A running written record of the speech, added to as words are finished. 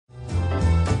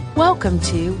Welcome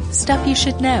to Stuff You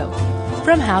Should Know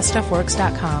from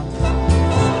HowStuffWorks.com.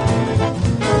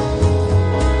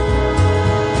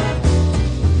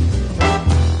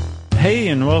 Hey,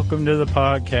 and welcome to the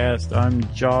podcast.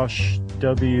 I'm Josh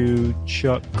W.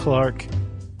 Chuck Clark.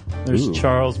 There's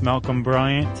Charles Malcolm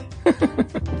Bryant.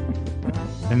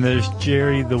 And there's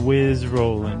Jerry the Wiz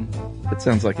Rowland. That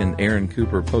sounds like an Aaron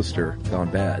Cooper poster gone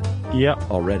bad.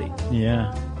 Yep. Already.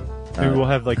 Yeah. Maybe we'll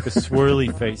have like the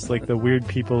swirly face, like the weird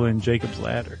people in Jacob's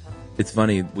Ladder. It's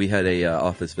funny. We had a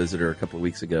office visitor a couple of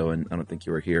weeks ago, and I don't think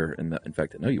you were here. And in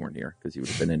fact, I know you weren't here because you would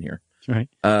have been in here. Right.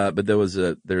 But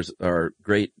there's our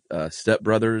great Step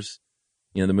Brothers.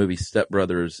 You know, the movie Step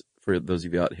Brothers. For those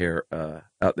of you out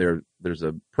there, there's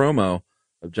a promo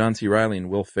of John C. Reilly and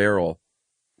Will Ferrell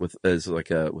with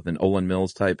an Olin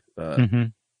Mills type,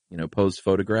 posed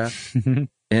photograph.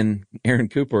 And Aaron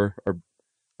Cooper, our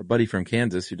buddy from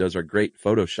Kansas, who does our great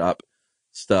Photoshop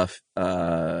stuff,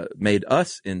 made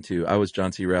us into. I was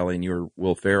John C. Reilly and you were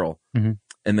Will Ferrell. Mm-hmm.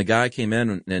 And the guy came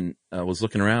in and was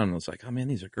looking around and was like, "Oh man,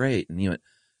 these are great." And he went,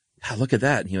 "Yeah, look at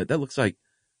that." And he went, "That looks like,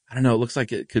 I don't know, it looks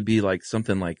like it could be like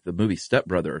something like the movie Step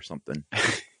Brother or something."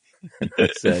 And I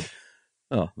said,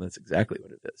 "Oh, that's exactly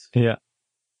what it is." Yeah.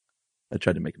 I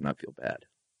tried to make him not feel bad.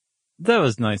 That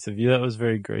was nice of you. That was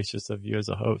very gracious of you as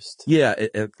a host. Yeah,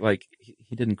 like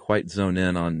he didn't quite zone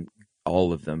in on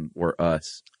all of them were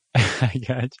us. I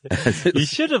gotcha. You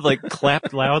should have like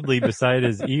clapped loudly beside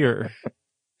his ear.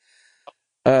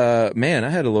 Man, I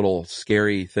had a little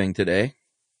scary thing today.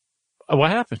 What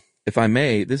happened? If I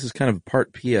may, this is kind of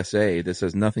part PSA. This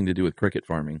has nothing to do with cricket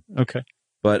farming. Okay.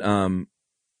 But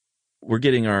we're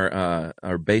getting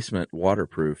our basement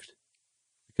waterproofed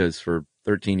because for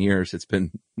 13 years it's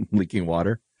been leaking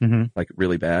water, like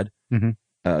really bad.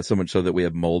 Mm-hmm. So much so that we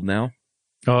have mold now.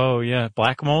 Oh yeah,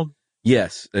 black mold.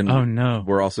 Yes, and oh no,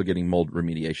 we're also getting mold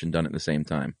remediation done at the same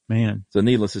time. Man, so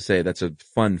needless to say, that's a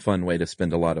fun way to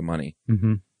spend a lot of money.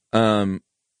 Mm-hmm.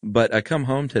 But I come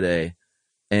home today,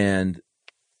 and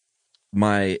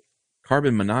my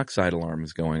carbon monoxide alarm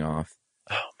is going off.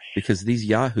 Oh man, because these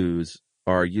yahoos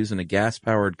are using a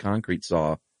gas-powered concrete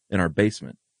saw in our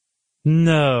basement.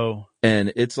 No.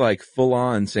 And it's like full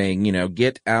on saying,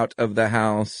 get out of the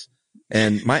house.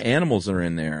 And my animals are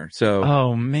in there. So,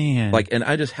 oh man. And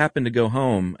I just happened to go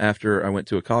home after I went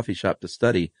to a coffee shop to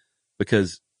study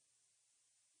because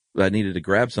I needed to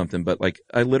grab something. But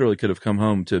I literally could have come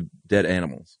home to dead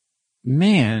animals.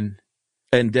 Man.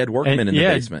 And dead workmen in the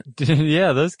basement.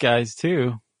 Yeah, those guys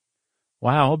too.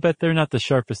 Wow, I'll bet they're not the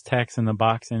sharpest tacks in the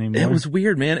box anymore. It was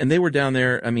weird, man. And they were down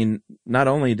there. I mean, not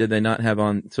only did they not have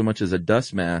on so much as a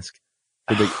dust mask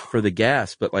for the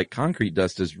gas, but concrete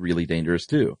dust is really dangerous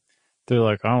too. They're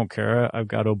like, "I don't care. I've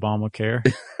got Obamacare."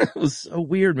 It was so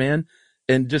weird, man.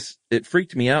 And it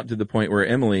freaked me out to the point where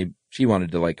Emily, she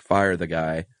wanted to fire the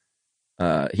guy.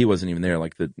 He wasn't even there,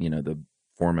 the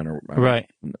foreman or right.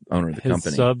 Owner of the His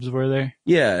company. Subs were there.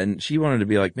 Yeah. And she wanted to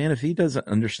be like, "Man, if he doesn't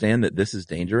understand that this is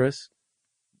dangerous."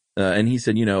 And he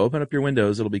said, "Open up your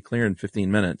windows. It'll be clear in 15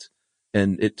 minutes.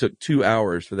 And it took 2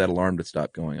 hours for that alarm to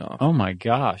stop going off. Oh my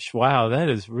gosh. Wow. That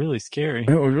is really scary.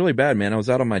 It was really bad, man. I was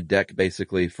out on my deck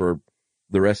basically for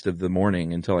the rest of the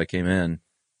morning until I came in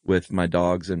with my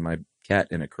dogs and my cat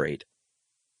in a crate.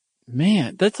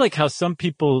 Man, that's like how some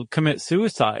people commit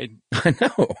suicide. I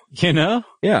know.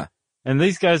 Yeah. And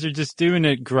these guys are just doing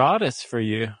it gratis for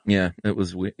you. Yeah. It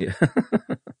was weird.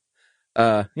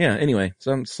 Yeah. Anyway,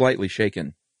 so I'm slightly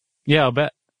shaken. Yeah, I'll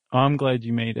bet. Oh, I'm glad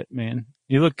you made it, man.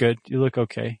 You look good. You look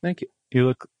okay. Thank you. You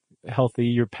look healthy.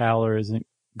 Your pallor isn't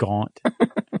gaunt.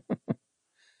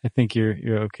 I think you're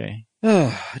okay.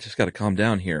 Oh, I just got to calm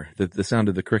down here. The sound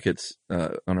of the crickets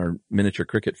on our miniature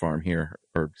cricket farm here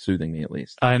are soothing me at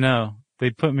least. I know.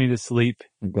 They put me to sleep.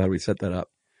 I'm glad we set that up.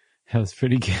 That was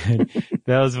pretty good.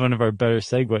 That was one of our better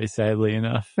segues, sadly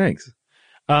enough. Thanks.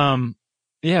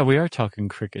 Yeah, we are talking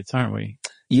crickets, aren't we?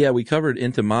 Yeah, we covered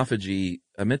entomophagy.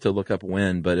 I meant to look up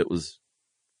when, but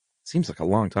seems like a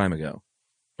long time ago.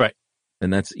 Right.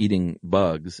 And that's eating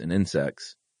bugs and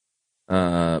insects.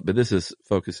 But this is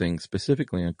focusing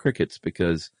specifically on crickets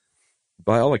because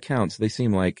by all accounts, they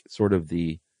seem like sort of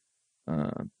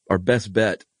our best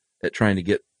bet at trying to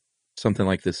get something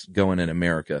like this going in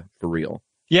America for real.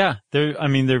 Yeah.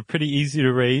 They're pretty easy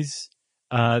to raise.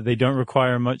 They don't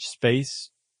require much space.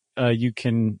 You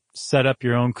can set up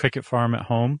your own cricket farm at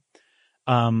home.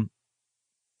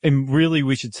 And really,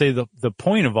 we should say the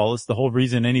point of all this, the whole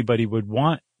reason anybody would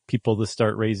want people to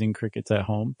start raising crickets at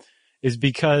home is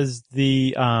because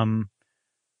the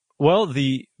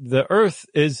earth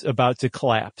is about to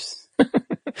collapse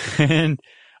and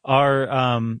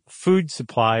our food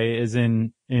supply is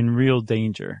in in real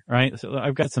danger, right? So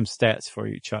I've got some stats for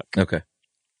you, Chuck. Okay.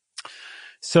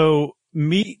 So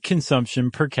meat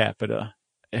consumption per capita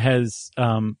has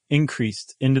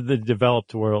increased into the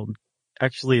developed world.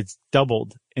 Actually, it's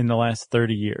doubled in the last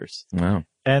 30 years. Wow.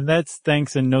 And that's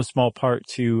thanks in no small part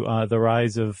to the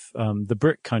rise of the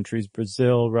BRIC countries,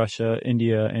 Brazil, Russia,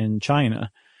 India, and China,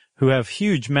 who have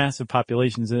huge, massive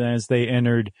populations. And as they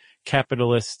entered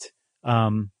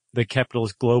the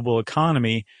capitalist global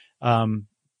economy,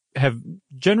 have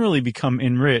generally become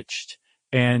enriched.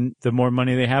 And the more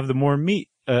money they have, the more meat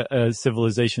a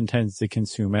civilization tends to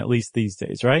consume, at least these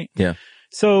days, right? Yeah.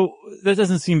 So that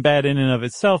doesn't seem bad in and of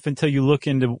itself until you look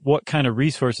into what kind of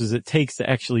resources it takes to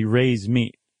actually raise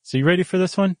meat. So you ready for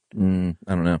this one? I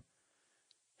don't know.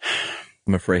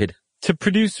 I'm afraid. To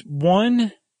produce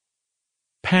 1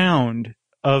 pound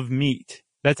of meat,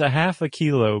 that's a half a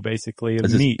kilo basically of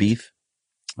Is this meat. beef?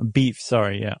 Beef,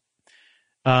 sorry, yeah.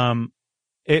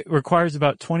 It requires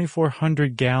about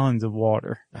 2,400 gallons of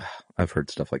water. I've heard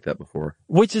stuff like that before.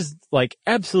 Which is like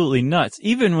absolutely nuts.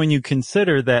 Even when you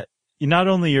consider that not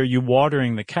only are you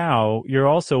watering the cow, you're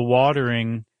also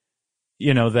watering,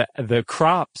 the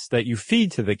crops that you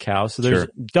feed to the cow. So there's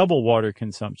double water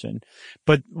consumption.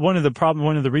 But one of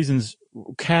the reasons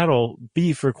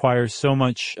beef requires so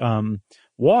much,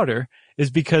 water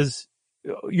is because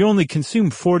you only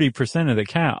consume 40% of the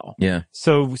cow. Yeah.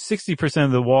 So 60% of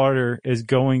the water is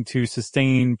going to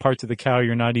sustain parts of the cow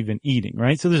you're not even eating,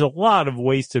 right? So there's a lot of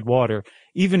wasted water,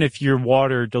 even if your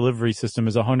water delivery system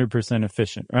is 100%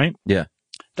 efficient, right? Yeah.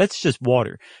 That's just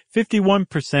water.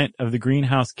 51% of the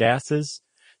greenhouse gases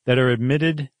that are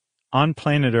emitted on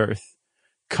planet Earth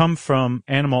come from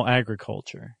animal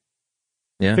agriculture.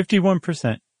 Yeah.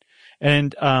 51%.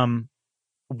 And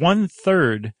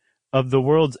 1/3 of the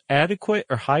world's adequate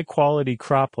or high quality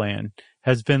cropland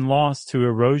has been lost to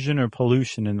erosion or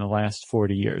pollution in the last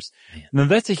 40 years. Man. Now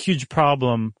that's a huge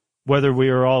problem, whether we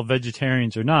are all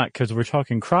vegetarians or not, because we're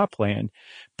talking cropland,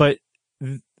 but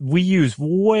we use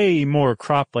way more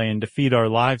cropland to feed our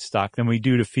livestock than we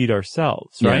do to feed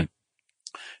ourselves, right?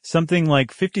 Yeah. Something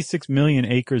like 56 million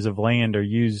acres of land are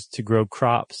used to grow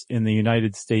crops in the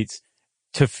United States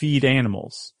to feed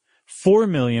animals. 4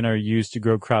 million are used to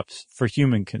grow crops for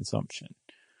human consumption.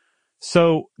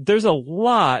 So there's a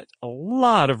lot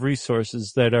of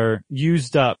resources that are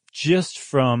used up just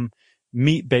from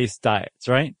meat-based diets,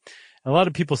 right? A lot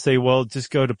of people say, well,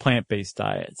 just go to plant-based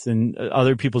diets. And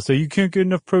other people say you can't get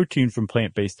enough protein from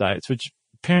plant-based diets, which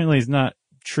apparently is not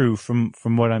true from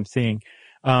what I'm seeing.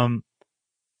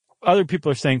 Other people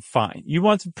are saying, fine, you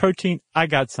want some protein? I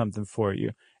got something for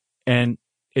you. And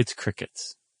it's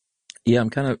crickets. Yeah,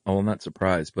 I'm not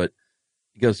surprised, but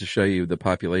it goes to show you the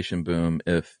population boom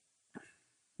if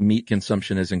meat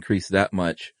consumption has increased that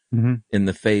much in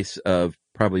the face of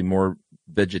probably more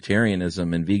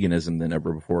vegetarianism and veganism than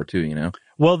ever before too,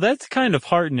 Well, that's kind of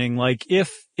heartening. Like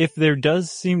if there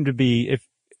does seem to be, if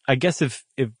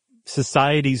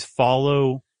societies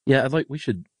follow. Yeah,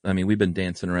 we've been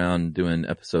dancing around doing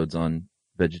episodes on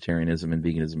vegetarianism and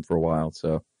veganism for a while,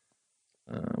 so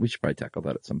we should probably tackle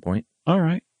that at some point. All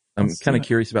right. I'm kind of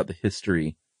curious about the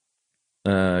history,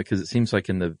 because it seems like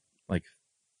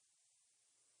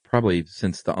probably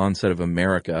since the onset of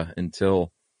America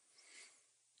until,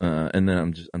 and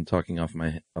then I'm talking off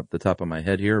the top of my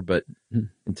head here, but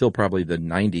until probably the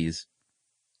 90s,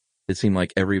 it seemed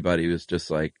like everybody was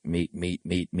just like meat.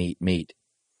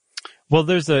 Well,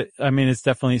 it's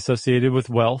definitely associated with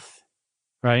wealth,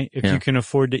 right? If you can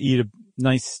afford to eat a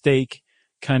nice steak,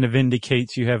 kind of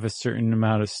indicates you have a certain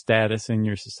amount of status in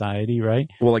your society, right?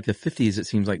 Well, like the 50s, it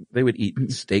seems like they would eat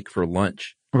steak for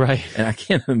lunch. Right. And I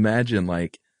can't imagine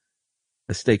like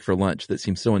a steak for lunch that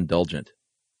seems so indulgent.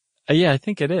 Yeah, I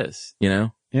think it is. Yeah.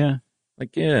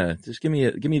 Like, just give me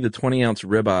the 20-ounce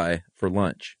ribeye for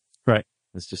lunch. Right.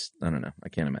 It's just, I don't know. I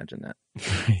can't imagine that.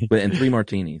 And 3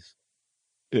 martinis.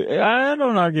 I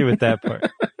don't argue with that part.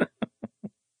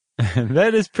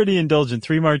 That is pretty indulgent.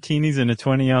 3 martinis and a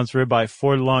 20-ounce ribeye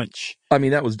for lunch. I mean,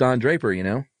 that was Don Draper,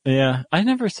 Yeah. I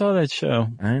never saw that show.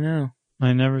 I know.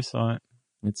 I never saw it.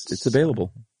 It's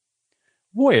available.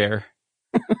 Where?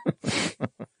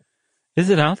 Is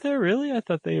it out there, really? I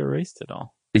thought they erased it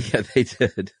all. Yeah, they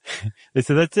did. They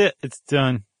said, that's it. It's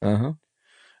done. Uh-huh.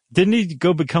 Didn't he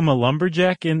go become a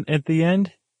lumberjack at the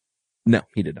end? No,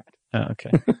 he did not. Oh,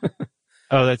 okay.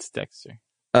 Oh, that's Dexter.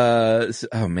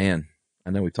 Oh, man. I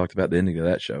know we talked about the ending of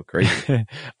that show. Crazy.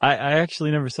 I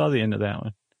actually never saw the end of that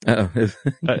one.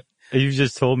 Uh-oh. You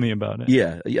just told me about it.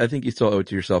 Yeah, I think you still owe it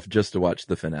to yourself just to watch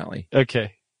the finale.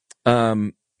 Okay.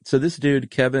 So this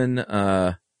dude, Kevin,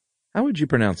 how would you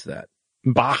pronounce that?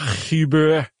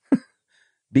 Bachhuber.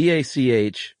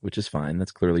 B-A-C-H, which is fine.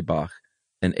 That's clearly Bach.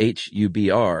 And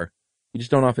H-U-B-R. You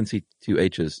just don't often see two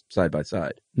H's side by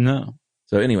side. No.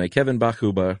 So anyway, Kevin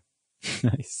Bachhuber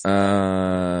Nice.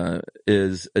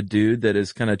 is a dude that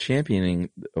is kind of championing,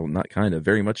 well, not kind of,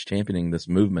 very much championing this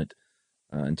movement.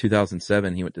 In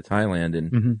 2007, he went to Thailand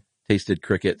and tasted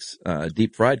crickets,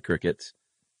 deep fried crickets.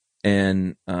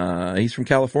 And he's from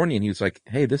California, and he was like,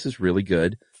 hey, this is really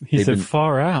good. He said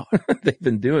far out. They've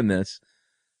been doing this.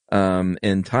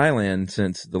 In Thailand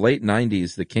since the late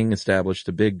 90s. The king established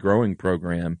a big growing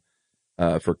program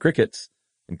for crickets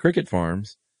and cricket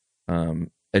farms,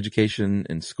 education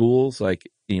in schools. Like,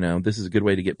 this is a good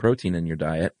way to get protein in your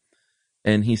diet.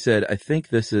 And he said, I think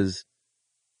this is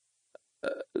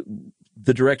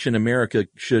the direction America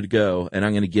should go, and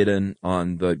I'm going to get in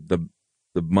on the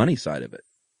money side of it.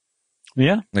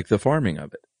 Yeah. Like the farming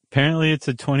of it. Apparently it's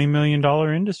a $20 million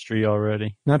industry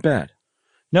already. Not bad.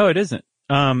 No, it isn't.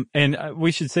 And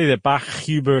we should say that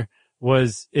Bachhuber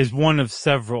is one of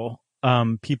several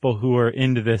people who are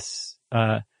into this,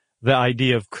 the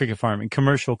idea of cricket farming,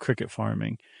 commercial cricket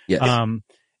farming. Yes.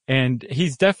 And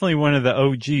he's definitely one of the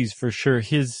OGs for sure.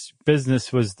 His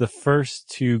business was the first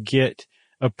to get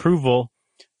approval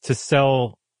to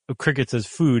sell crickets as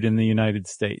food in the United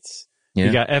States. Yeah.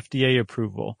 He got FDA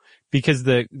approval because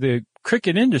the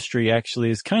cricket industry actually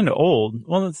is kind of old.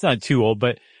 Well, it's not too old,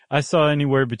 but I saw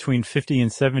anywhere between 50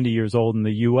 and 70 years old in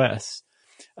the U.S.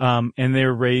 And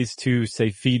they're raised to, say,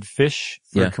 feed fish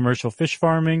for commercial fish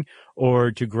farming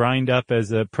or to grind up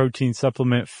as a protein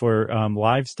supplement for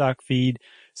livestock feed.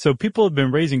 So people have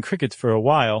been raising crickets for a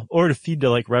while, or to feed to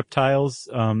like reptiles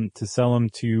to sell them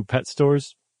to pet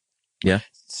stores. Yeah.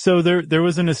 So there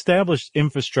was an established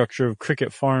infrastructure of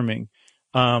cricket farming,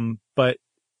 but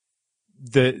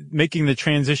making the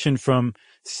transition from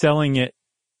selling it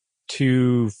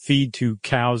to feed to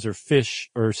cows or fish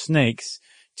or snakes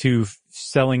to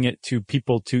selling it to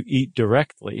people to eat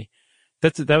directly,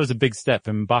 that was a big step,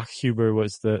 and Bachhuber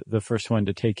was the first one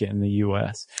to take it in the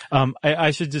U.S.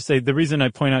 I should just say the reason I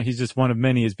point out he's just one of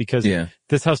many is because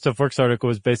this How Stuff Works article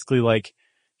was basically like,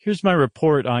 here's my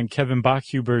report on Kevin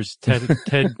Bachhuber's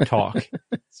TED Talk.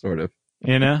 Sort of.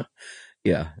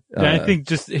 Yeah. And I think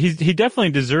he definitely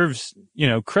deserves,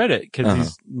 credit because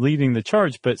he's leading the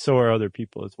charge, but so are other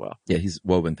people as well. Yeah, he's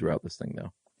woven throughout this thing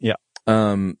though. Yeah.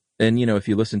 And if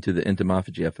you listen to the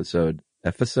entomophagy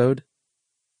episode?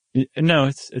 No,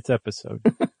 it's episode.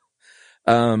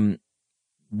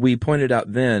 We pointed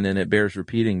out then, and it bears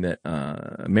repeating, that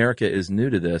America is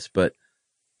new to this, but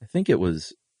I think it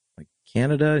was like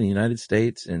Canada and the United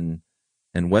States and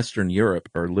Western Europe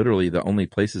are literally the only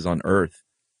places on Earth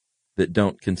that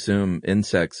don't consume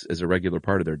insects as a regular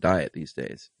part of their diet these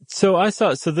days. So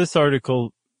this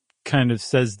article kind of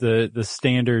says the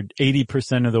standard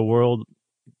 80% of the world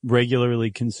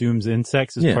regularly consumes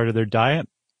insects as part of their diet.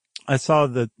 I saw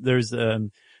that there's a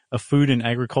Food and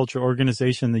Agriculture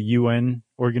Organization, the UN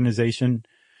organization,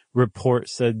 report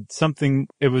said something,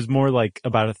 it was more like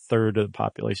about a third of the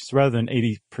population. So rather than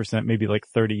 80%, maybe like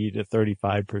 30 to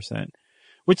 35%,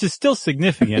 which is still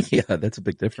significant. Yeah, that's a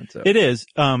big difference. Though. It is.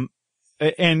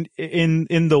 And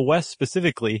in the West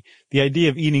specifically, the idea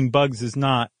of eating bugs it's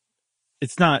not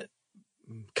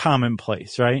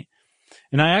commonplace, right?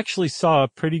 And I actually saw a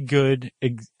pretty good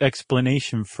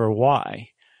explanation for why.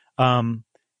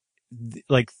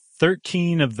 Like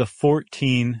 13 of the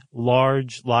 14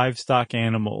 large livestock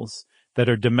animals that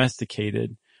are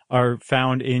domesticated are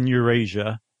found in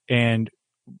Eurasia and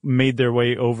made their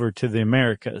way over to the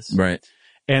Americas. Right.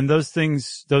 And those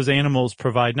animals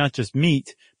provide not just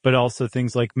meat, but also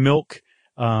things like milk,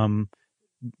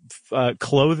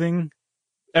 clothing,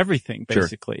 everything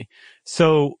basically. Sure.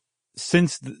 So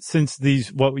since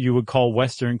these, what you would call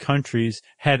Western countries,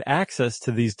 had access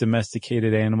to these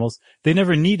domesticated animals, they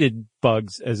never needed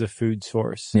bugs as a food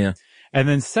source. Yeah. And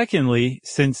then secondly,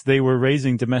 since they were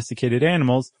raising domesticated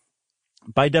animals,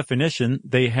 by definition,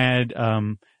 they had,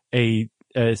 a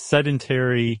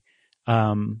sedentary,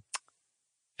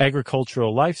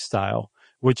 agricultural lifestyle,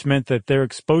 which meant that their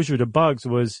exposure to bugs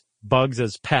was bugs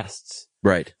as pests.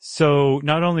 Right. So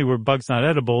not only were bugs not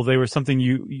edible, they were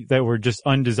something that were just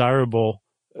undesirable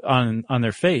on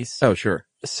their face. Oh, sure.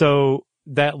 So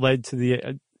that led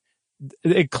to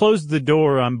it closed the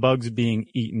door on bugs being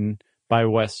eaten by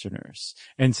Westerners.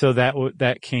 And so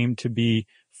that came to be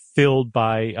filled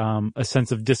by a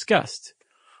sense of disgust,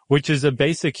 which is a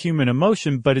basic human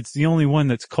emotion, but it's the only one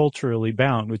that's culturally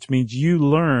bound, which means you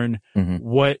learn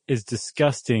what is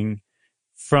disgusting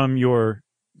from your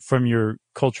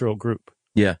cultural group.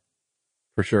 Yeah,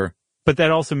 for sure. But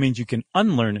that also means you can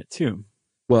unlearn it too.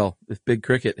 Well, if Big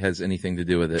Cricket has anything to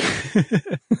do with it.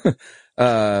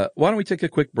 Why don't we take a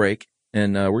quick break,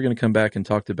 and we're going to come back and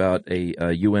talk about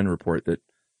a UN report that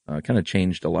kind of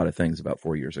changed a lot of things about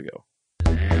 4 years ago.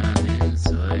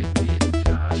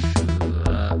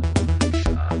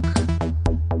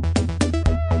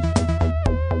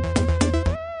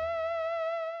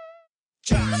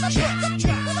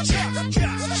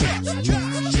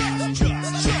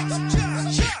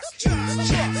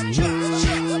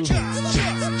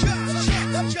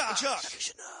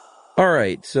 All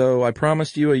right, so I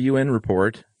promised you a UN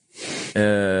report.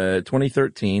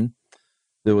 2013,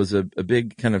 there was a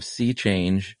big kind of sea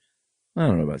change. I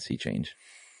don't know about sea change.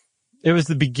 It was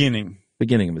the beginning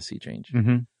Beginning of a sea change.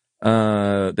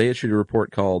 Mm-hmm. They issued a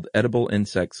report called Edible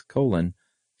Insects,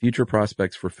 Future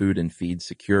Prospects for Food and Feed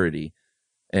Security.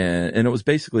 And it was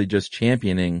basically just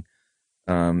championing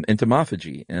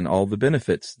entomophagy and all the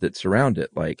benefits that surround it,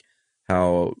 like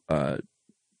how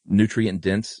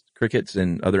nutrient-dense crickets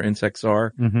and other insects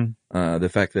are, the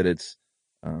fact that it's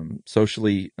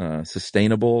socially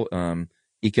sustainable,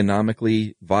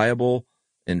 economically viable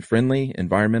and friendly,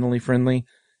 environmentally friendly.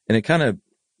 And it kind of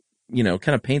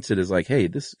paints it as like, hey,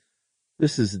 this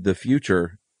is the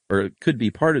future, or it could be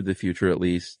part of the future at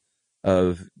least,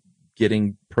 of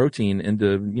getting protein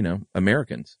into,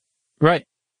 Americans. Right.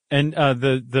 And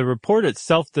the report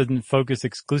itself didn't focus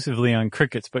exclusively on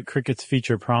crickets, but crickets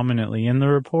feature prominently in the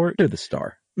report. They're the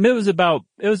star. It was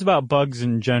about bugs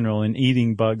in general and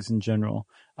eating bugs in general.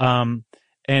 And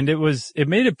it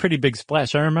made a pretty big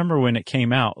splash. I remember when it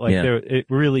came out, it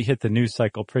really hit the news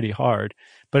cycle pretty hard,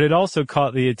 but it also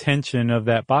caught the attention of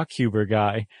that Bachhuber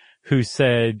guy who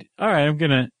said, all right, I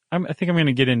think I'm going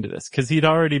to get into this, because he'd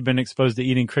already been exposed to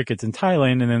eating crickets in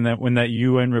Thailand. And then when that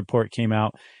UN report came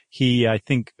out, he, I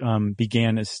think,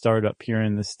 began his startup here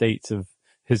in the States of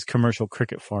his commercial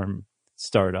cricket farm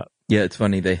startup. Yeah, it's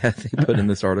funny. They put in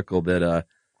this article that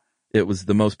it was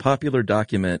the most popular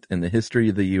document in the history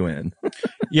of the UN.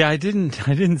 Yeah, I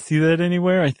didn't see that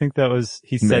anywhere. I think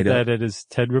he said that at his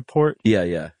TED report.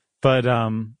 Yeah. But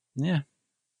yeah,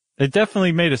 it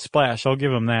definitely made a splash. I'll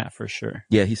give him that for sure.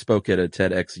 Yeah, he spoke at a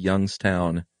TEDx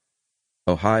Youngstown,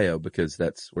 Ohio, because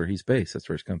that's where he's based. That's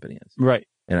where his company is. Right.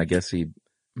 And I guess he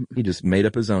just made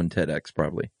up his own TEDx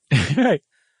probably. Right.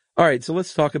 All right, so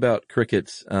let's talk about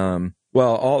crickets.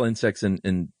 All insects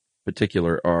in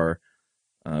particular are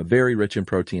very rich in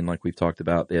protein, like we've talked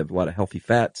about. They have a lot of healthy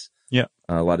fats,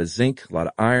 a lot of zinc, a lot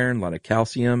of iron, a lot of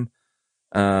calcium,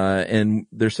 and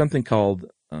there's something called,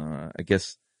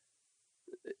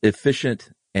 efficient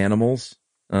animals.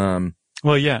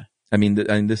 Well, yeah. I mean,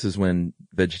 this is when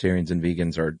vegetarians and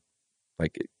vegans are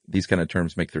like, these kind of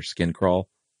terms make their skin crawl,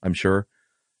 I'm sure.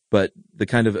 But the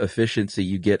kind of efficiency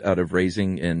you get out of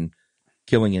raising and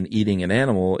killing and eating an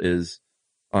animal is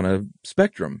on a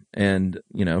spectrum. And,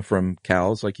 from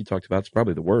cows, like you talked about, it's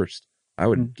probably the worst, I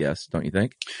would guess, don't you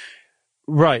think?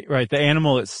 Right. The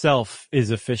animal itself is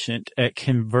efficient at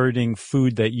converting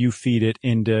food that you feed it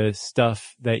into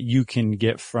stuff that you can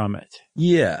get from it.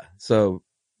 Yeah. So,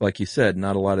 like you said,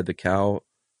 not a lot of the cow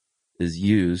is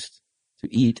used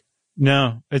to eat.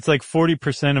 No, it's like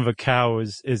 40% of a cow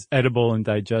is edible and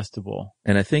digestible.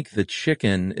 And I think the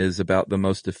chicken is about the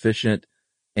most efficient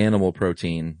animal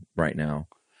protein right now.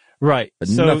 Right. But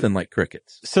nothing like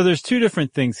crickets. So there's two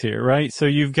different things here, right? So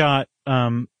you've got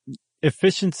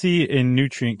efficiency in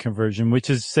nutrient conversion, which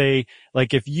is, say,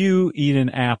 like if you eat an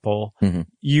apple,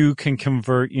 you can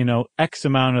convert, X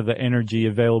amount of the energy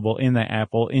available in the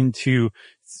apple into,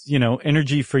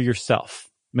 energy for yourself,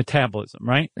 metabolism,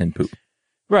 right? And poop.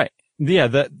 Right.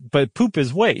 Yeah, but poop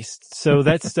is waste. So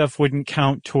that stuff wouldn't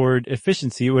count toward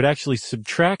efficiency. It would actually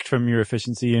subtract from your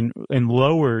efficiency and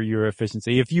lower your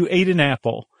efficiency. If you ate an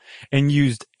apple and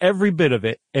used every bit of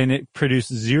it and it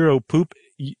produced zero poop,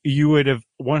 you would have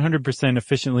 100%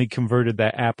 efficiently converted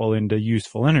that apple into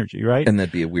useful energy, right? And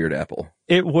that'd be a weird apple.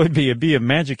 It would be. It'd be a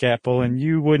magic apple and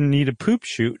you wouldn't need a poop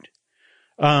chute.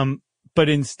 But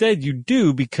instead you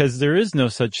do, because there is no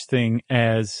such thing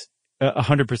as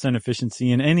 100%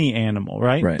 efficiency in any animal,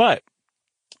 right? But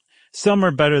some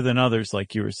are better than others,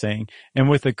 like you were saying. And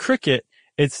with a cricket,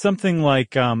 it's something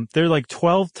like, they're like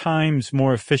 12 times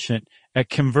more efficient at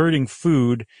converting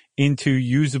food into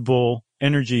usable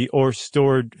energy or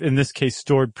stored, in this case,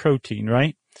 stored protein,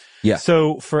 right? Yeah.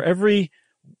 So for every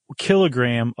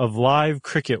kilogram of live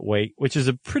cricket weight, which is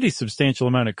a pretty substantial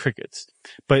amount of crickets,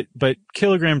 but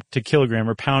kilogram to kilogram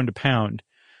or pound to pound,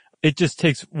 it just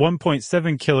takes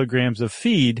 1.7 kilograms of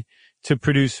feed to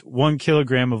produce 1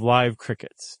 kilogram of live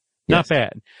crickets. Not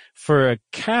bad. For a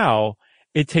cow,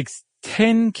 it takes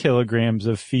 10 kilograms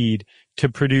of feed to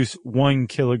produce 1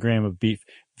 kilogram of beef.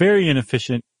 very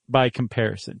inefficient by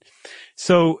comparison.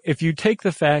 So if you take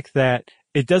the fact that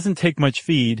it doesn't take much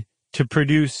feed to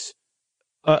produce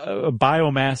a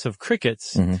biomass of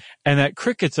crickets, Mm-hmm. and that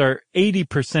crickets are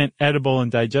 80% edible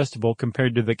and digestible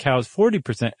compared to the cow's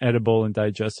 40% edible and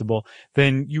digestible,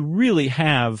 then you really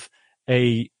have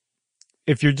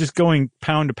if you're just going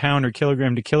pound to pound or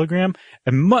kilogram to kilogram,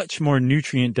 a much more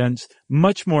nutrient dense,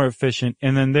 much more efficient,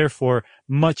 and then therefore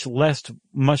much less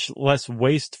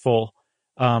wasteful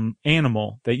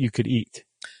animal that you could eat.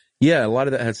 Yeah, a lot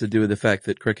of that has to do with the fact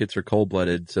that crickets are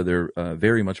cold-blooded, so they're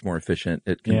very much more efficient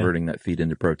at converting that feed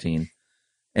into protein.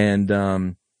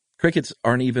 And crickets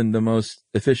aren't even the most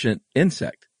efficient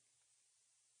insect.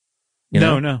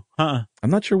 No. I'm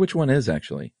not sure which one is,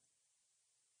 actually.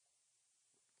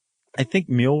 I think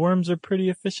mealworms are pretty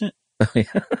efficient.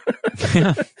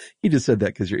 Yeah. You just said that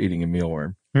because you're eating a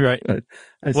mealworm. Right.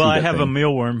 I have a thing.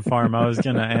 mealworm farm I was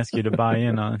going to ask you to buy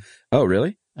in on. Oh,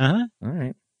 really? Uh-huh. All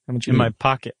right. How much you In need? my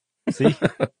pocket. See?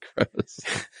 Gross.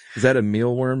 Is that a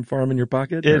mealworm farm in your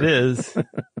pocket? It is.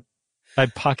 I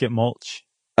pocket mulch.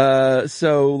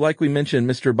 So like we mentioned,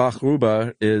 Mr.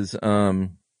 Bachruber is,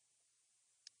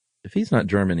 if he's not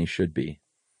German, he should be.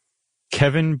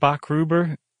 Kevin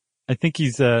Bachruber? I think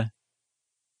he's But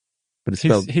it's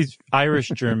spelled, he's Irish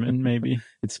German, maybe.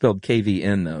 it's spelled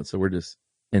KVN though, so we're just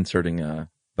inserting,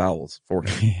 vowels for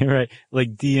him. Right.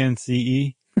 Like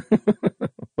DNCE.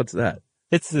 What's that?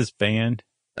 It's this band.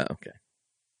 Oh, okay.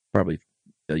 Probably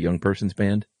a young person's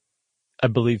band. I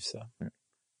believe so.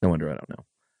 No wonder I don't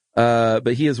know.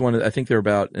 But he is one of, I think they're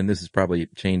about, and this has probably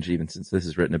changed even since this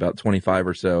is written, about 25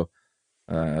 or so,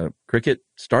 cricket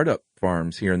startup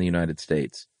farms here in the United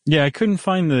States. Yeah, I couldn't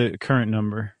find the current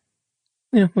number.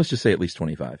 Yeah, let's just say at least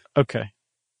 25. Okay.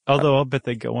 Although I'll bet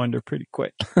they go under pretty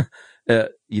quick.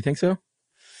 You think so?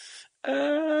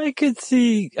 I could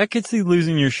see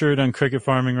losing your shirt on cricket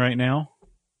farming right now.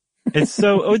 It's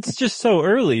just so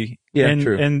early. Yeah, and,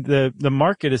 true. And the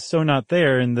market is so not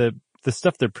there, and the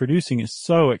stuff they're producing is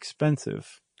so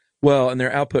expensive. Well, and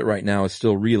their output right now is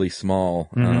still really small,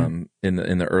 Mm-hmm.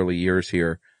 in the early years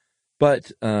here.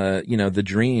 But, the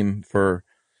dream for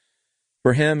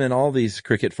him and all these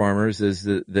cricket farmers is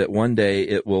that one day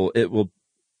it will,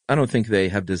 I don't think they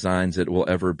have designs that will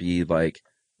ever be like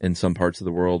in some parts of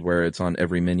the world where it's on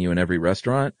every menu in every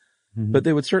restaurant, Mm-hmm. but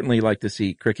they would certainly like to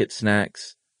see cricket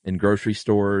snacks in grocery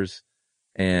stores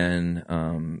and,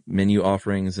 menu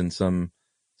offerings in some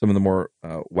of the more,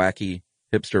 wacky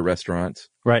hipster restaurants.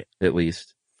 Right. At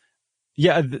least.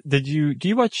 Yeah. Do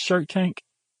you watch Shark Tank?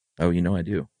 Oh, I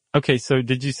do. Okay. So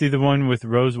did you see the one with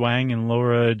Rose Wang and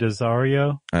Laura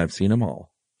Dazario? I've seen them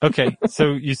all. Okay.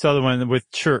 So you saw the one with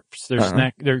Chirps.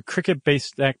 Their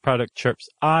cricket-based snack product Chirps.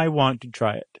 I want to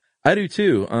try it. I do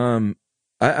too.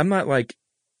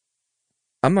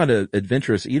 I'm not an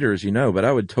adventurous eater, as you know, but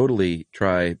I would totally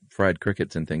try fried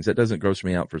crickets and things. That doesn't gross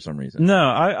me out for some reason. No,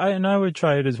 I would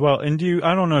try it as well. And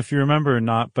I don't know if you remember or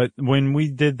not, but when we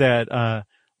did that,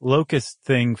 locust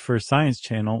thing for Science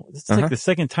Channel, it's like the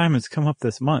second time it's come up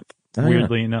this month,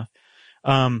 weirdly enough.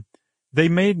 They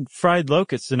made fried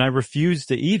locusts and I refused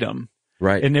to eat them.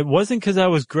 Right. And it wasn't because I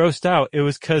was grossed out. It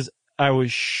was because I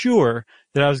was sure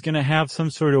that I was going to have some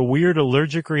sort of weird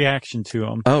allergic reaction to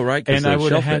them. Oh, right. And I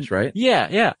would have had, right?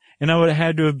 Yeah. And I would have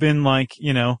had to have been like,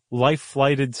 life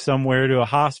flighted somewhere to a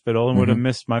hospital and would have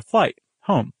missed my flight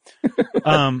home.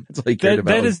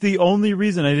 That is the only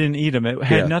reason I didn't eat them. It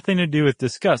had nothing to do with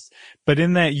disgust. But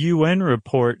in that UN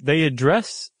report, they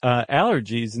address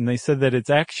allergies, and they said that it's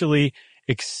actually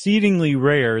exceedingly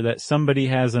rare that somebody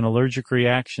has an allergic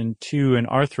reaction to an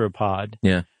arthropod.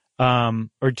 Yeah.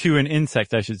 Or to an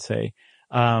insect, I should say.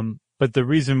 But the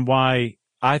reason why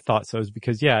I thought so is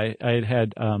because, I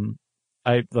had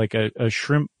a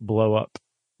shrimp blow up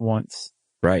once.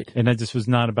 Right. And I just was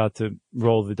not about to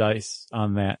roll the dice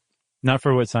on that. Not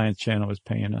for what Science Channel was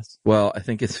paying us. Well, I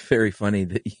think it's very funny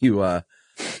that you, I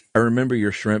remember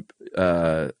your shrimp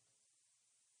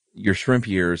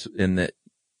years in that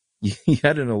you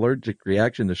had an allergic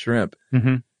reaction to shrimp,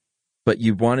 but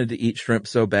you wanted to eat shrimp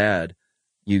so bad,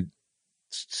 you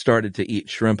started to eat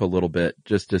shrimp a little bit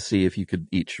just to see if you could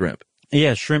eat shrimp.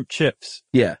 Yeah, shrimp chips.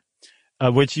 Yeah.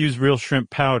 Which use real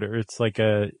shrimp powder. It's like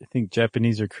I think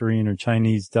Japanese or Korean or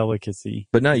Chinese delicacy.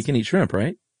 But now you can eat shrimp,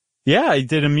 right? Yeah, I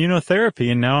did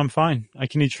immunotherapy and now I'm fine. I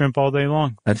can eat shrimp all day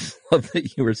long. I just love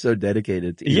that you were so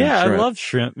dedicated to eating shrimp. I love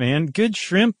shrimp, man. Good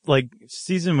shrimp, like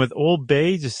seasoned with Old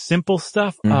Bay, just simple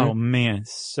stuff. Oh man,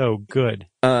 so good.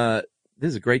 This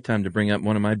is a great time to bring up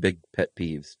one of my big pet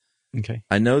peeves. Okay.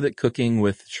 I know that cooking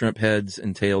with shrimp heads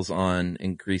and tails on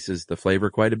increases the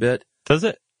flavor quite a bit. Does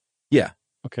it? Yeah.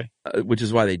 Okay. Which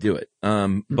is why they do it.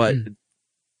 But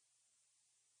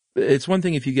it's one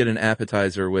thing if you get an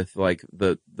appetizer with like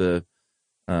the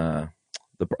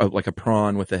like a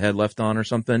prawn with the head left on or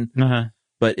something. Uh-huh.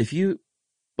 But if you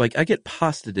like, I get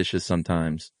pasta dishes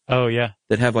sometimes. Oh yeah.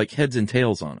 That have like heads and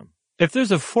tails on them. If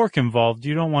there's a fork involved,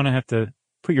 you don't want to have to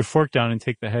put your fork down and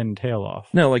take the head and tail off.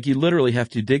 No, like you literally have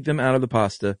to dig them out of the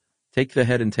pasta, take the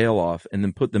head and tail off, and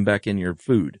then put them back in your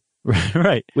food.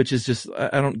 Right. Which is just,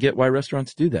 I don't get why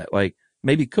restaurants do that. Like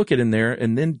maybe cook it in there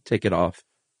and then take it off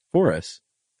for us.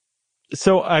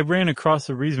 So I ran across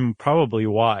a reason probably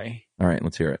why. All right,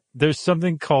 let's hear it. There's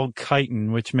something called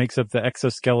chitin, which makes up the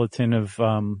exoskeleton of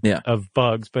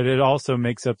bugs, but it also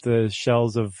makes up the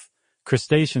shells of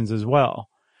crustaceans as well.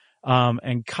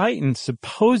 And chitin,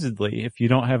 supposedly, if you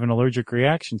don't have an allergic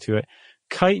reaction to it,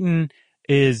 chitin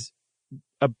is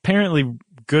apparently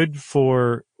good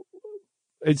for,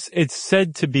 it's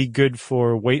said to be good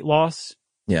for weight loss.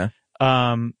 Yeah.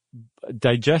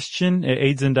 Digestion, it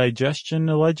aids in digestion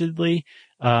allegedly.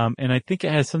 And I think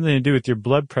it has something to do with your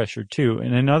blood pressure too.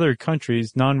 And in other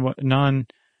countries, non-Western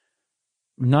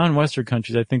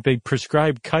countries, I think they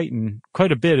prescribe chitin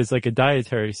quite a bit as like a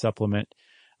dietary supplement.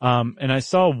 And I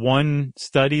saw one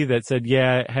study that said,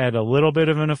 yeah, it had a little bit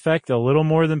of an effect, a little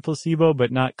more than placebo,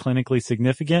 but not clinically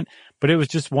significant. But it was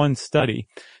just one study.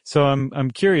 So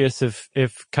I'm curious if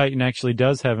chitin actually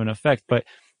does have an effect, but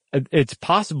it's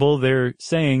possible they're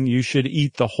saying you should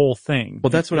eat the whole thing. Well,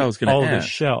 that's what I was going to ask. All the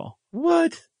shell.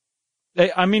 What?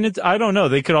 I mean, I don't know.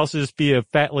 They could also just be a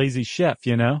fat, lazy chef,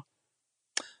 you know?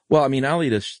 Well, I mean, I'll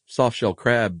eat a soft shell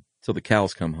crab till the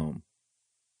cows come home,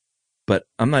 but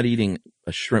I'm not eating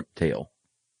a shrimp tail.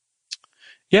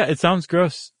 Yeah, it sounds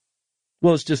gross.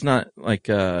 Well, it's just not like,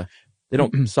 they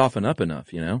don't soften up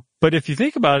enough, you know? But if you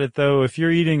think about it though, if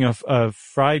you're eating a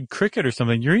fried cricket or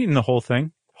something, you're eating the whole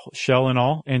thing, shell and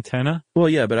all, antenna. Well,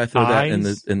 yeah, but I throw eyes.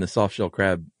 that in the soft shell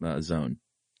crab zone.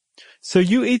 So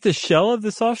you eat the shell of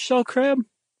the soft shell crab?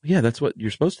 Yeah, that's what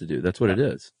you're supposed to do. That's what it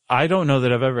is. I don't know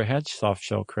that I've ever had soft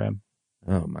shell crab.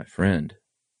 Oh, my friend.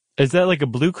 Is that like a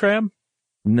blue crab?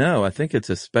 No, I think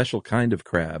it's a special kind of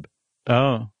crab.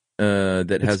 Oh.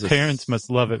 That has parents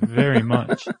must love it very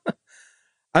much.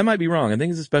 I might be wrong. I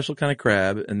think it's a special kind of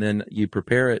crab, and then you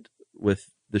prepare it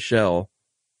with the shell.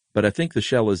 But I think the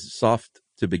shell is soft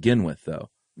to begin with, though.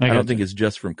 I don't think it's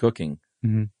just from cooking.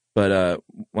 Mm-hmm. But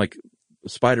like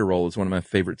spider roll is one of my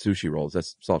favorite sushi rolls.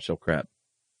 That's soft shell crab.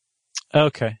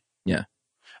 Okay. Yeah.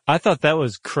 I thought that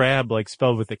was crab, like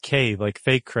spelled with a K, like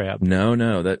fake crab.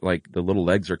 No, that like the little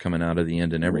legs are coming out of the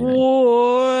end and everything.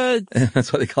 What?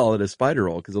 That's why they call it a spider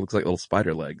roll, because it looks like little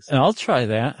spider legs. I'll try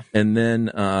that. And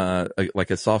then, like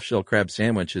a soft shell crab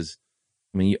sandwich is,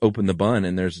 I mean, you open the bun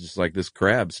and there's just like this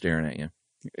crab staring at you.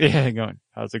 Yeah, going,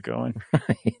 how's it going?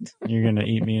 Right. You're going to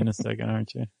eat me in a second,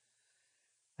 aren't you?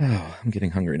 Oh, I'm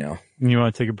getting hungry now. You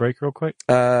want to take a break real quick?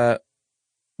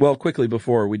 Well, quickly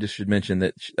before, we just should mention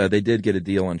that they did get a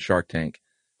deal on Shark Tank.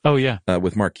 Oh, yeah.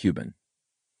 With Mark Cuban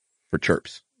for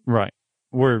Chirps. Right.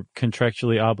 We're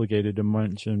contractually obligated to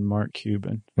mention Mark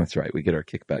Cuban. That's right. We get our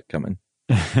kickback coming.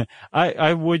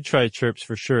 I would try Chirps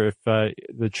for sure. If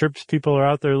the Chirps people are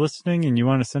out there listening and you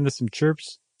want to send us some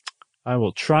Chirps, I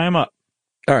will try them up.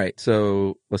 All right.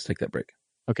 So let's take that break.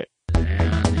 Okay.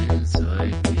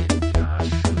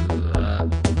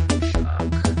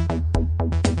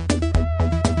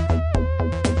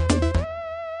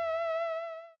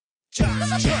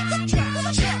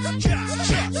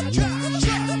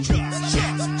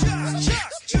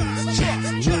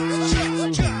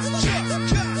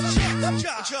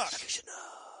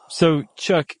 So,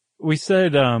 Chuck, we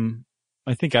said,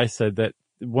 I think I said that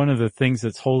one of the things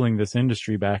that's holding this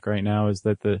industry back right now is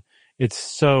that it's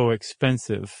so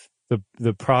expensive,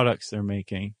 the products they're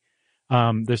making.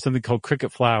 There's something called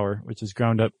cricket flour, which is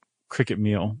ground up cricket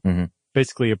meal,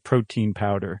 basically a protein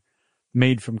powder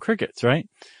made from crickets, right?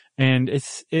 And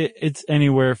it's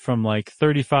anywhere from like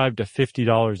 $35 to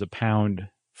 $50 a pound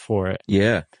for it.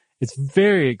 Yeah. It's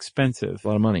very expensive. A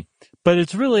lot of money. But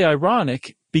it's really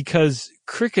ironic because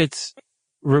crickets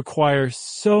require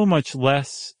so much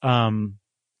less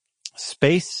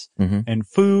space and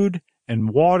food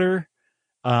and water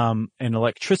and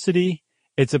electricity.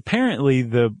 It's apparently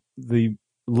the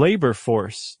labor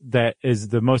force that is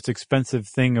the most expensive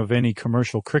thing of any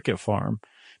commercial cricket farm,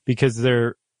 because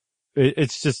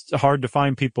it's just hard to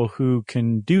find people who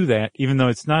can do that, even though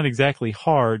it's not exactly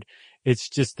hard. It's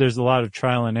just there's a lot of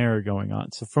trial and error going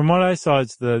on. So from what I saw,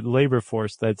 it's the labor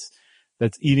force that's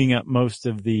eating up most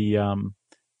of the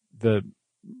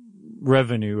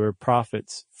revenue or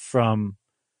profits from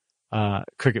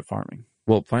cricket farming.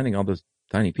 Well, finding all those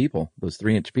tiny people, those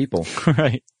 3-inch people,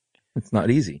 right? it's not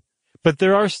easy. But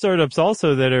there are startups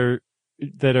also that are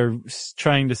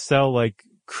trying to sell like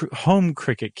home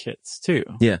cricket kits too.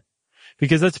 Yeah.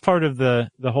 Because that's part of the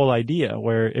whole idea,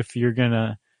 where if you're going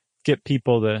to get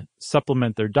people to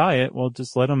supplement their diet, well,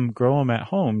 just let them grow them at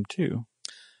home too.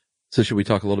 So should we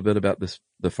talk a little bit about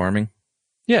the farming?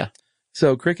 Yeah.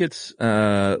 So crickets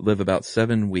live about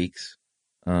 7 weeks.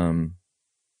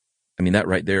 I mean, that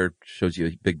right there shows you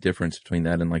a big difference between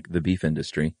that and like the beef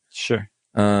industry. Sure.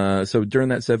 So during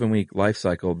that 7-week life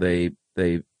cycle, they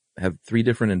have 3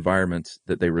 different environments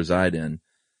that they reside in,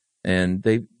 and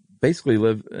they basically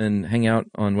live and hang out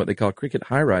on what they call cricket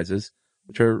high rises,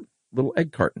 which are little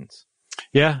egg cartons.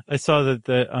 Yeah, I saw that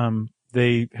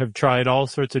they have tried all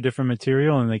sorts of different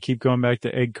material, and they keep going back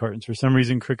to egg cartons. For some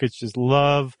reason, crickets just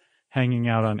love hanging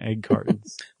out on egg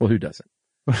cartons. Well, who doesn't?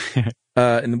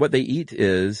 And what they eat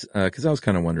is, because I was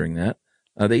kind of wondering that,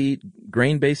 they eat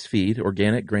grain-based feed,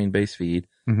 organic grain-based feed,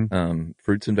 Mm-hmm.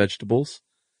 fruits and vegetables,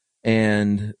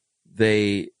 and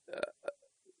they,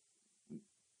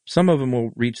 some of them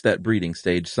will reach that breeding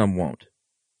stage, some won't.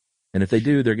 And if they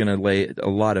do, they're going to lay a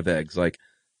lot of eggs, like,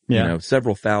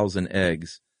 several thousand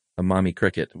eggs a mommy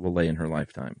cricket will lay in her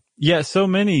lifetime. Yeah, so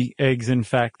many eggs, in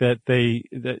fact, that they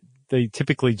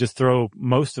typically just throw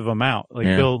most of them out. Like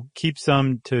they'll keep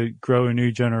some to grow a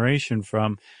new generation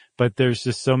from, but there's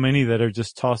just so many that are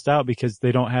just tossed out because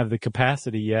they don't have the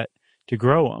capacity yet to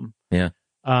grow them. Yeah.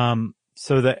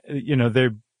 So that,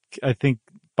 I think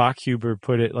Bachhuber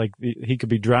put it like he could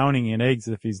be drowning in eggs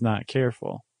if he's not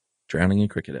careful. Drowning in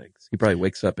cricket eggs. He probably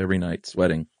wakes up every night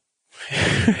sweating.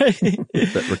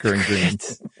 That recurring dream.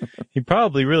 He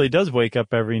probably really does wake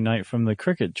up every night from the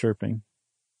cricket chirping.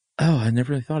 Oh, I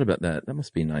never really thought about that. That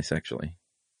must be nice, actually.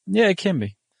 Yeah, it can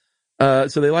be.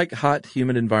 So they like hot,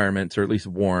 humid environments, or at least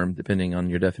warm, depending on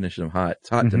your definition of hot. It's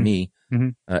hot to me,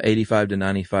 85 to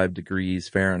 95 degrees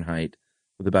Fahrenheit,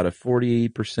 with about a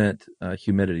 40%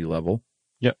 humidity level.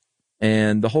 Yep.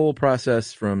 And the whole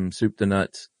process from soup to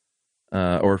nuts,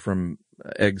 or from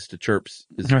eggs to chirps,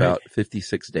 is about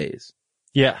 56 days.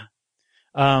 Yeah.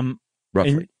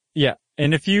 Roughly.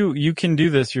 And if you can do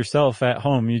this yourself at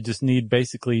home, you just need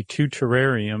basically 2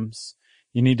 terrariums.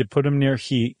 You need to put them near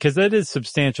heat, because that is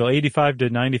substantial. 85 to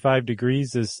 95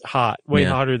 degrees is hot, way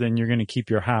hotter than you're going to keep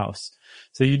your house.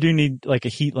 So you do need like a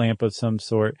heat lamp of some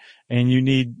sort, and you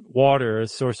need water, a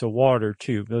source of water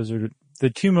too. Those are the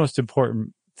 2 most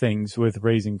important things with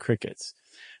raising crickets.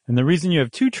 And the reason you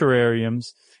have 2 terrariums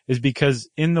is because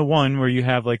in the one where you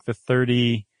have like the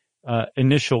 30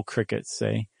 initial crickets,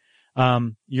 say,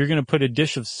 you're going to put a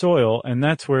dish of soil, and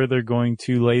that's where they're going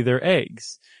to lay their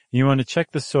eggs. You want to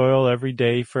check the soil every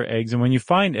day for eggs. And when you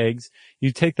find eggs,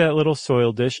 you take that little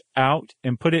soil dish out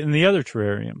and put it in the other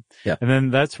terrarium. Yeah. And then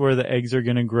that's where the eggs are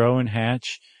going to grow and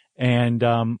hatch. And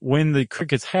when the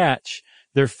crickets hatch,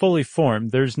 they're fully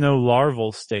formed. There's no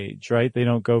larval stage, right? They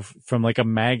don't go from like a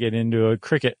maggot into a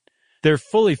cricket. They're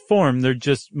fully formed. They're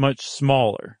just much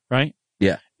smaller, right?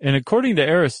 Yeah. And according to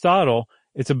Aristotle,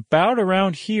 it's about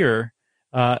around here,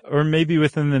 or maybe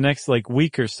within the next like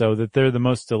week or so, that they're the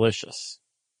most delicious.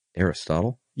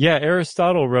 Aristotle? Yeah,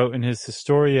 Aristotle wrote in his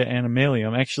Historia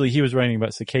Animalium. Actually, he was writing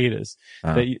about cicadas.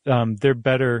 That they're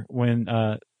better when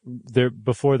they're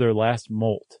before their last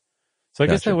molt. So I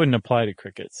guess that wouldn't apply to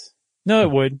crickets. No,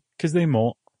 it would, because they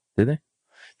molt. Do they?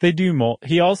 They do molt.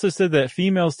 He also said that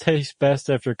females taste best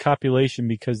after copulation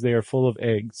because they are full of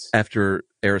eggs. After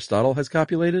Aristotle has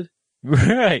copulated?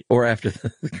 Right. Or after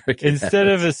the cricket Instead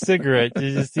happens? of a cigarette,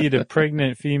 you just eat a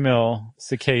pregnant female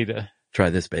cicada. Try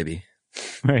this, baby.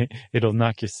 Right. It'll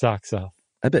knock your socks off.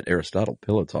 I bet Aristotle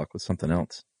Pillow Talk was something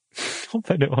else. I'll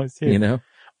bet it was here. You know?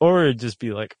 Or it'd just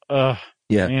be like, Yeah.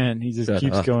 man, he just Shut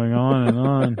keeps up. going on and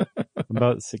on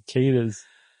about cicadas.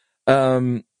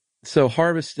 So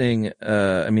harvesting,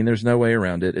 there's no way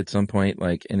around it. At some point,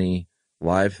 like any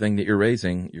live thing that you're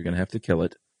raising, you're going to have to kill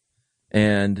it.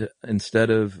 And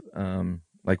instead of,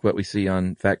 like what we see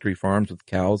on factory farms with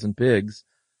cows and pigs,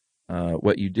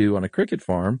 what you do on a cricket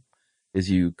farm is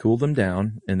you cool them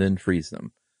down and then freeze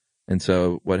them. And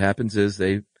so what happens is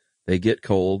they get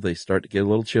cold, they start to get a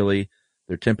little chilly,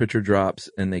 their temperature drops,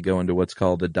 and they go into what's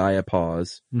called a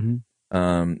diapause,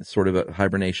 sort of a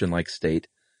hibernation-like state.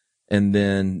 And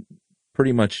then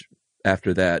pretty much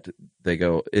after that, they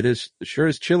go, it sure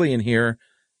is chilly in here,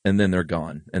 and then they're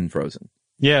gone and frozen.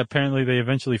 Yeah, apparently they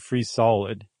eventually freeze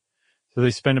solid. So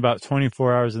they spend about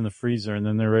 24 hours in the freezer, and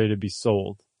then they're ready to be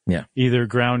sold. Yeah. Either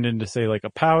ground into, say, like a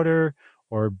powder,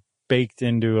 or baked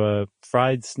into a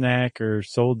fried snack, or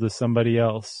sold to somebody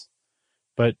else.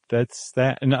 But that's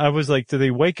that. And I was like, do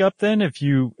they wake up then if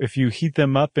you heat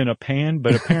them up in a pan?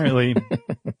 But apparently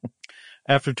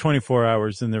after 24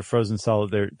 hours and they're frozen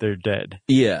solid, they're dead.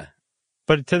 Yeah.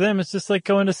 But to them, it's just like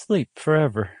going to sleep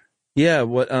forever. Yeah.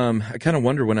 What, I kind of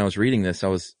wonder when I was reading this, I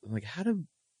was like, how do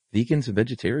vegans and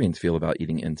vegetarians feel about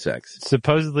eating insects?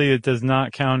 Supposedly it does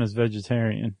not count as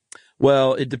vegetarian.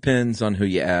 Well, it depends on who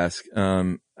you ask.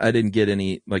 I didn't get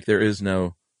any, like, there is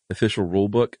no official rule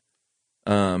book.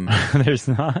 There's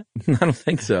not? I don't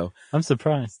think so. I'm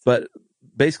surprised. But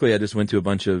basically, I just went to a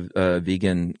bunch of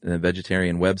vegan and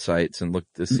vegetarian websites and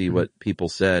looked to see what people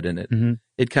said. And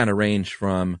it kind of ranged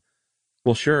from,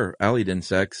 well, sure, I'll eat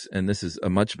insects, and this is a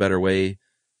much better way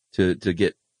to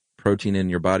get protein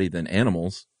in your body than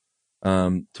animals,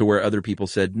 to where other people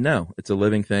said, no, it's a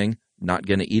living thing, not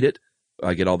going to eat it.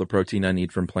 I get all the protein I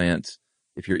need from plants.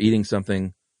 If you're eating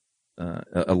something,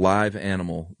 a live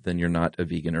animal, then you're not a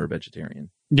vegan or a vegetarian.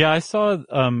 Yeah, I saw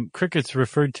crickets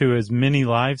referred to as mini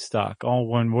livestock, all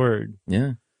one word.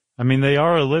 Yeah. I mean, they're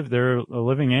a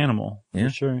living animal, for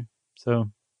sure.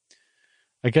 So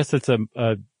I guess it's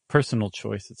a personal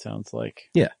choice, it sounds like.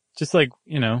 Yeah. Just like,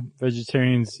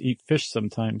 vegetarians eat fish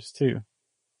sometimes too.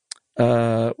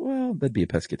 Well, that'd be a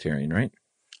pescatarian, right?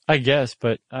 I guess,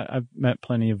 but I've met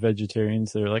plenty of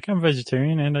vegetarians that are like, I'm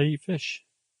vegetarian and I eat fish.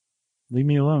 Leave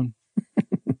me alone.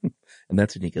 And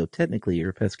that's when you go, technically you're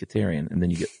a pescatarian, and then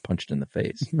you get punched in the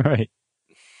face. Right.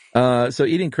 So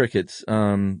eating crickets,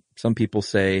 some people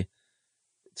say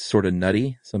it's sort of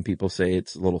nutty. Some people say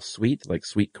it's a little sweet, like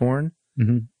sweet corn.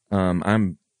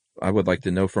 Mm-hmm. I would like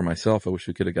to know for myself. I wish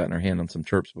we could have gotten our hand on some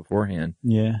chirps beforehand.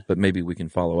 Yeah. But maybe we can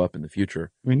follow up in the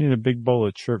future. We need a big bowl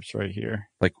of chirps right here.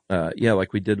 Like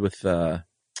we did with the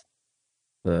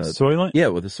Soylent? Yeah,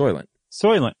 with the Soylent.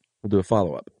 Soylent. We'll do a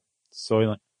follow-up.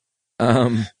 Soylent.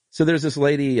 So there's this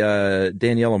lady,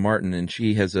 Daniela Martin, and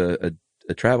she has a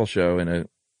travel show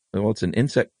it's an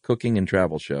insect cooking and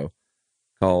travel show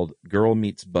called Girl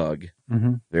Meets Bug.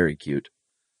 Mm-hmm. Very cute.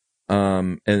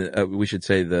 And we should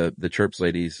say the chirps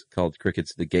ladies called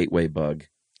crickets the gateway bug.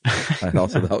 I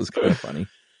also thought was kind of funny,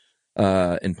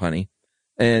 and punny.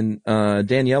 And,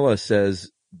 Daniela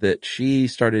says that she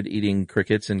started eating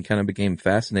crickets and kind of became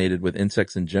fascinated with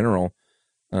insects in general,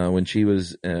 when she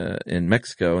was, in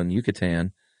Mexico in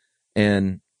Yucatan,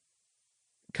 and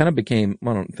kind of became,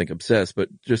 I don't think obsessed, but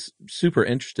just super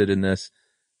interested in this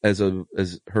as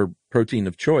her protein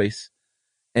of choice.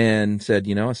 And said,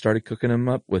 I started cooking them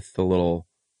up with a little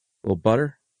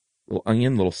butter, little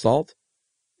onion, little salt.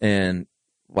 And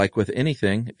like with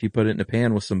anything, if you put it in a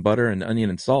pan with some butter and onion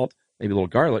and salt, maybe a little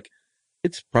garlic,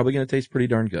 it's probably going to taste pretty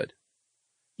darn good.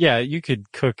 Yeah, you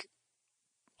could cook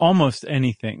almost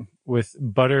anything with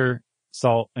butter,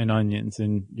 salt, and onions,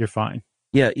 and you're fine.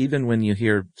 Yeah, even when you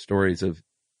hear stories of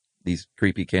these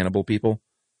creepy cannibal people.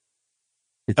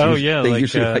 They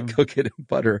usually like cook it in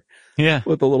butter. Yeah.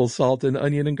 With a little salt and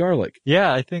onion and garlic.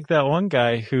 Yeah, I think that one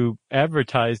guy who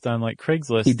advertised on like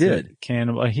Craigslist. He did.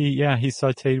 Cannibal. He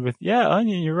sauteed with,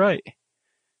 onion, you're right.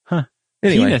 Huh.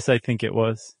 Anyway. Penis, I think it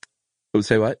was.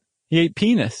 Say what? He ate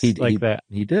penis that.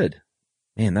 He did.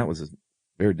 Man, that was a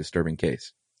very disturbing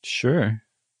case. Sure.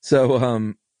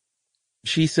 So,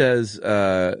 she says,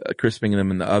 crisping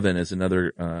them in the oven is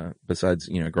another, besides,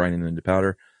 grinding them into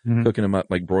powder, cooking them up,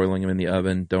 like broiling them in the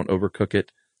oven. Don't overcook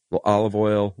it. A little olive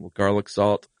oil, a little garlic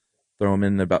salt, throw them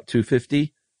in about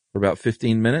 250 for about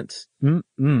 15 minutes and,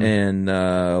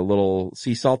 a little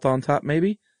sea salt on top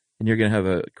maybe. And you're going to have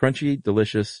a crunchy,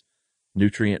 delicious,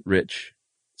 nutrient rich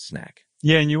snack.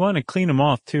 Yeah. And you want to clean them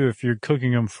off too if you're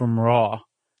cooking them from raw.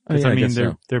 Because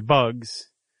they're bugs.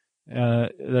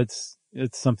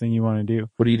 It's something you want to do.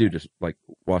 What do you do? Just like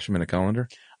wash them in a colander?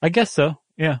 I guess so.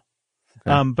 Yeah.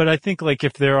 Okay. But I think like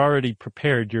if they're already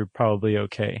prepared, you're probably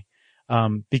okay.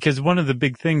 Because one of the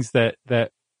big things that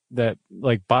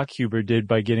like Bachhuber did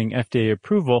by getting FDA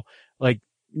approval, like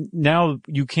now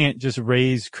you can't just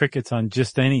raise crickets on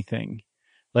just anything.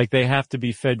 Like they have to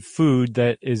be fed food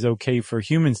that is okay for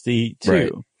humans to eat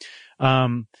too.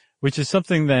 Right. Which is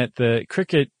something that the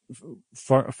cricket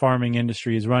farming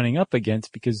industry is running up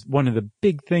against, because one of the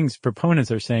big things proponents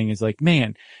are saying is like,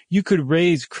 man, you could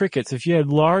raise crickets if you had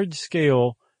large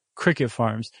scale cricket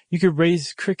farms. You could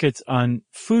raise crickets on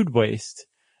food waste.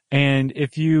 And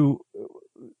if you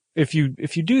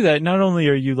do that, not only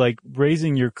are you like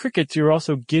raising your crickets, you're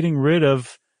also getting rid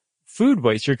of food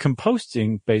waste. You're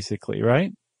composting basically,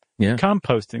 right? Yeah.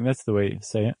 Composting. That's the way to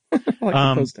say it. Like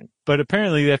composting. But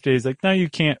apparently the FDA is like, no, you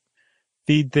can't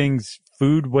feed things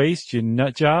food waste, you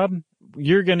nut job.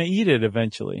 You're going to eat it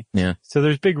eventually. Yeah. So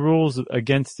there's big rules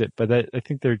against it, but I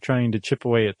think they're trying to chip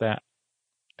away at that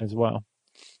as well.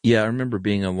 Yeah. I remember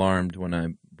being alarmed when I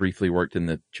briefly worked in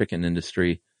the chicken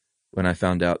industry when I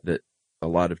found out that a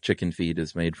lot of chicken feed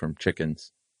is made from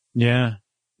chickens. Yeah.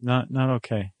 Not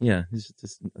okay. Yeah.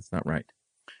 That's not right.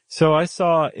 So I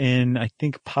saw in, I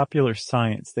think, Popular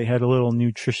Science, they had a little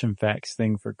nutrition facts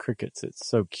thing for crickets. It's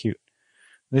so cute.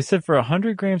 They said for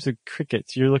 100 grams of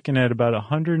crickets, you're looking at about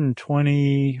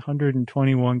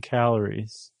 121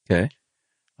 calories. Okay.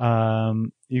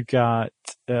 You got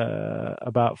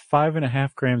about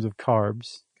 5.5 grams of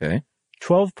carbs. Okay.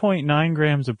 12.9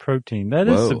 grams of protein. That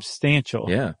is substantial.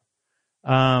 Yeah.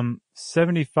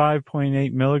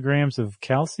 75.8 milligrams of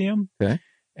calcium. Okay.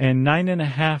 And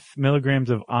 9.5 milligrams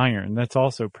of iron. That's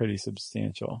also pretty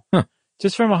substantial. Huh.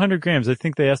 Just from 100 grams, I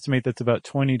think they estimate that's about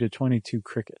 20 to 22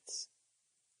 crickets.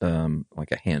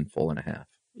 Like a handful and a half.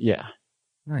 Yeah.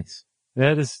 Nice.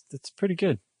 That's pretty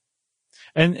good.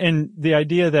 And the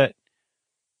idea that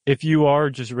if you are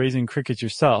just raising crickets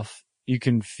yourself, you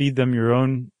can feed them your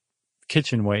own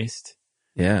kitchen waste.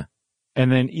 Yeah. And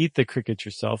then eat the crickets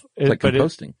yourself. It's like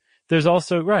composting. There's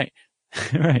also, right.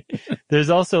 There's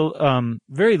also,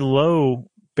 very low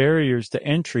barriers to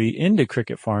entry into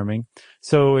cricket farming.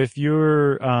 So if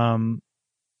you're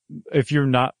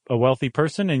not a wealthy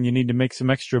person and you need to make some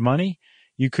extra money,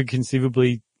 you could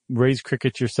conceivably raise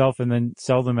crickets yourself and then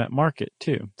sell them at market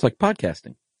too. It's like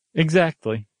podcasting.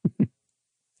 Exactly.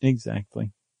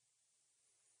 Exactly.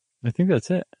 I think that's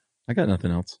it. I got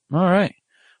nothing else. All right.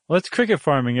 Well, it's cricket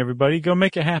farming, everybody. Go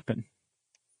make it happen.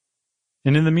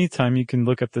 And in the meantime, you can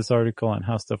look up this article on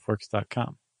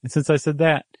howstuffworks.com. And since I said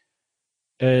that,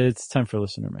 it's time for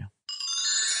listener mail.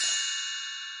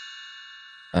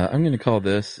 I'm going to call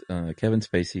this Kevin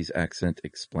Spacey's Accent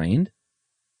Explained.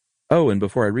 Oh, and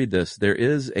before I read this, there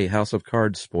is a House of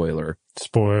Cards spoiler.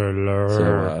 Spoiler.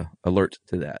 So alert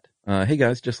to that. Hey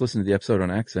guys, just listened to the episode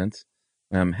on accents.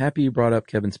 I'm happy you brought up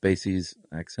Kevin Spacey's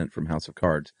accent from House of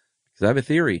Cards, because I have a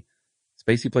theory.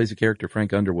 Spacey plays a character,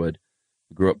 Frank Underwood,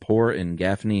 who grew up poor in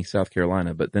Gaffney, South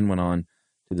Carolina, but then went on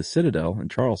to the Citadel in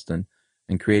Charleston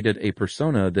and created a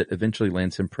persona that eventually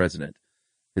lands him president.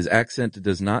 His accent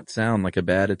does not sound like a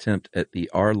bad attempt at the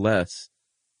R-less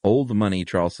old money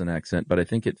Charleston accent, but I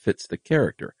think it fits the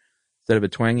character. Instead of a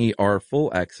twangy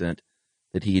R-full accent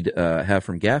that he'd have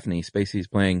from Gaffney, Spacey's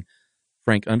playing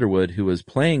Frank Underwood, who was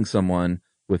playing someone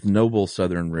with noble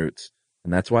Southern roots,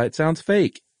 and that's why it sounds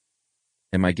fake.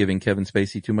 Am I giving Kevin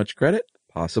Spacey too much credit?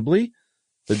 Possibly.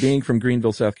 But being from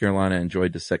Greenville, South Carolina, I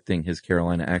enjoyed dissecting his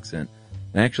Carolina accent.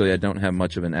 And actually, I don't have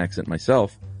much of an accent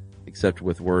myself, except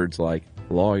with words like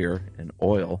lawyer and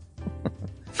oil.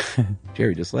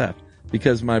 Jerry just laughed.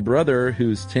 Because my brother,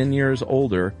 who's 10 years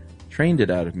older, trained it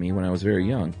out of me when I was very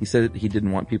young. He said he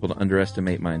didn't want people to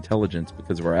underestimate my intelligence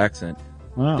because of our accent.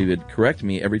 Wow. He would correct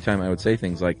me every time I would say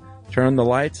things like, turn the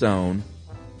lights on,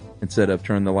 instead of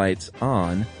turn the lights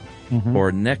on,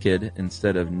 or naked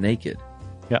instead of naked.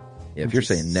 Yeah. Yeah, if you're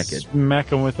saying naked.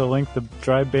 Smack him with a length of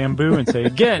dry bamboo and say,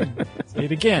 again. Say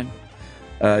it again.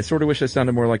 I sort of wish I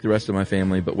sounded more like the rest of my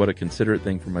family, but what a considerate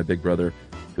thing for my big brother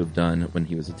to have done when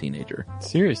he was a teenager.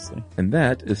 Seriously. And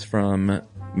that is from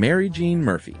Mary Jean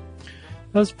Murphy.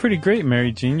 That was pretty great,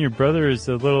 Mary Jean. Your brother is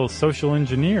a little social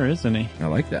engineer, isn't he? I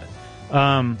like that.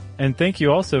 And thank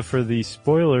you also for the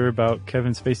spoiler about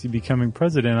Kevin Spacey becoming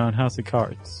president on House of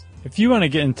Cards. If you want to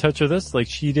get in touch with us like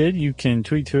she did, you can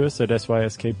tweet to us at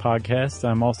SYSK Podcast.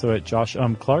 I'm also at Josh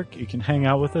Clark. You can hang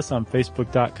out with us on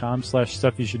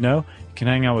Facebook.com/Stuff You Should Know. You can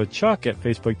hang out with Chuck at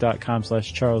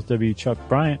Facebook.com/Charles W. Chuck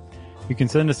Bryant. You can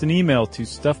send us an email to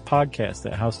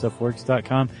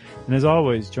StuffPodcast@HowStuffWorks.com. And as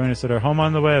always, join us at our home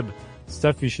on the web,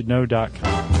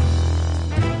 StuffYouShouldKnow.com.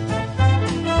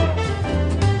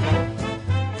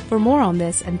 For more on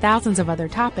this and thousands of other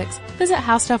topics, visit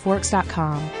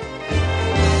HowStuffWorks.com.